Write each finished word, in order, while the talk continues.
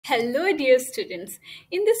Hello dear students,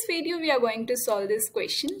 in this video we are going to solve this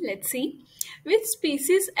question. Let's see which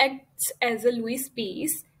species acts as a Lewis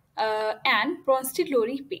base and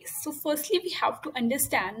Brønsted-Lowry base. So firstly we have to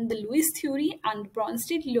understand the Lewis theory and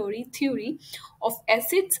Brønsted-Lowry theory of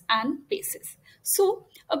acids and bases. So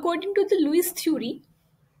according to the Lewis theory,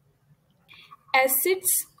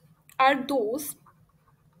 acids are those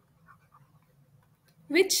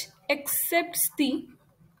which accepts the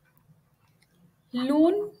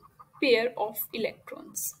lone pair of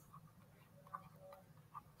electrons.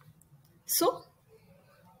 So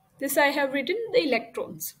this I have written the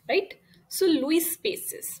electrons, right? So Lewis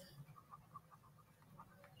bases.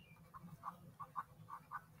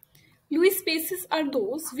 Lewis bases are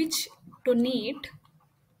those which donate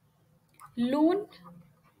lone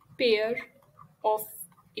pair of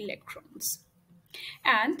electrons.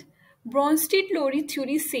 And Brønsted-Lowry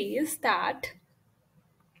theory says that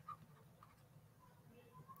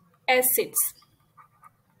acids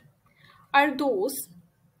are those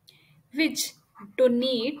which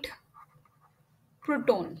donate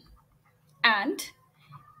proton and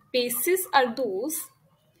bases are those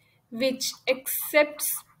which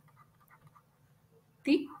accepts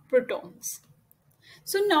the protons.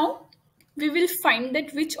 So now we will find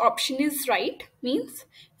that which option is right, means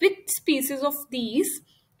which species of these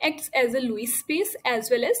acts as a Lewis base as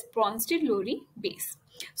well as Brønsted-Lowry base.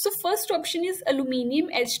 So first option is aluminium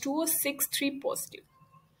H2O6 3 positive.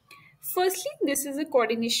 Firstly, this is a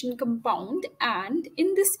coordination compound, and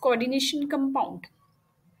in this coordination compound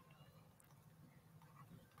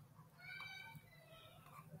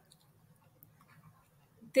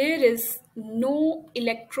there is no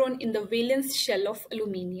electron in the valence shell of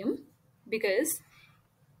aluminium because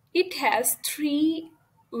it has 3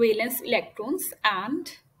 valence electrons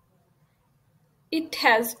and it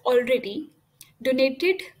has already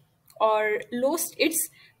donated or lost its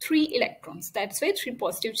 3 electrons. That's why 3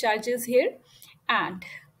 positive charges here, and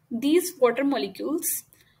these water molecules,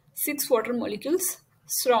 6 water molecules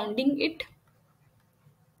surrounding it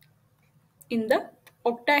in the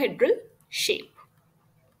octahedral shape,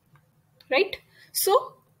 right?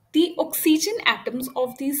 So the oxygen atoms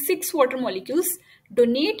of these 6 water molecules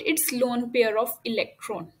donate its lone pair of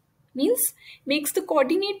electron, means makes the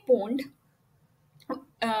coordinate bond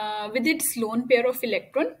with its lone pair of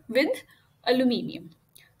electron with aluminium.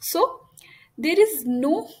 So there is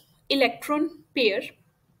no electron pair,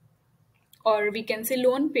 or we can say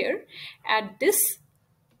lone pair, at this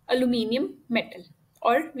aluminium metal,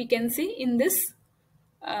 or we can say in this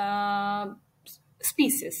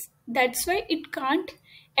species. That's why it can't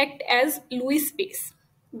act as Lewis base,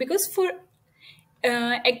 because for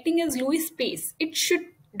acting as Lewis base it should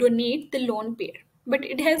donate the lone pair, but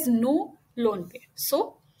it has no lone pair,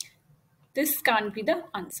 so this can't be the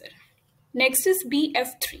answer. Next is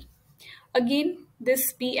BF3. Again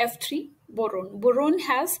this BF3, boron. Boron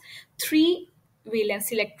has 3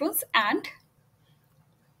 valence electrons and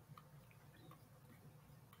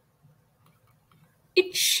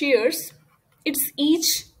it shares its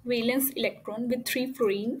each valence electron with 3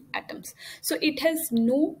 fluorine atoms. So it has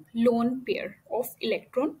no lone pair of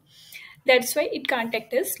electron. That's why it can't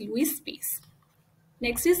act as Lewis base.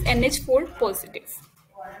 Next is NH4 positive.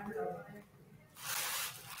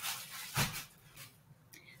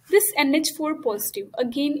 This NH4 positive,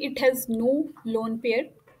 again it has no lone pair.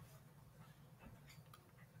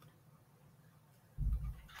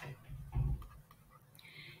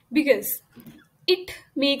 Because it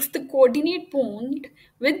makes the coordinate bond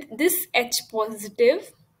with this H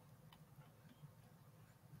positive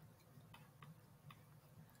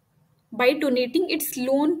by donating its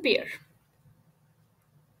lone pair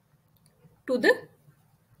to the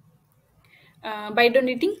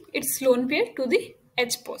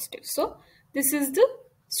H positive. So this is the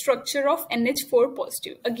structure of NH4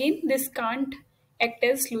 positive. Again this can't act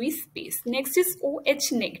as Lewis base. Next is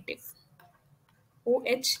OH negative.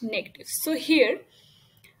 OH negative. So here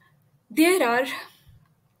there are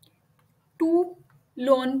 2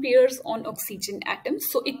 lone pairs on oxygen atoms,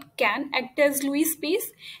 so it can act as Lewis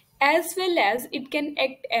base as well as it can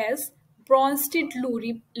act as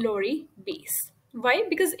Brønsted-Lowry base. Why?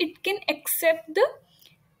 Because it can accept the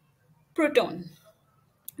proton,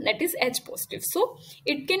 that is H positive. So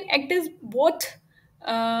it can act as both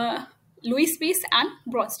Lewis base and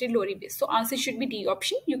Brønsted-Lowry base. So answer should be D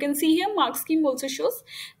option. You can see here mark scheme also shows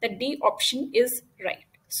that D option is right.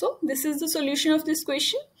 So this is the solution of this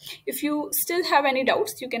question. If you still have any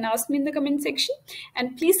doubts, you can ask me in the comment section,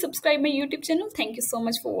 and please subscribe my YouTube channel. Thank you so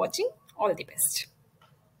much for watching. All the best.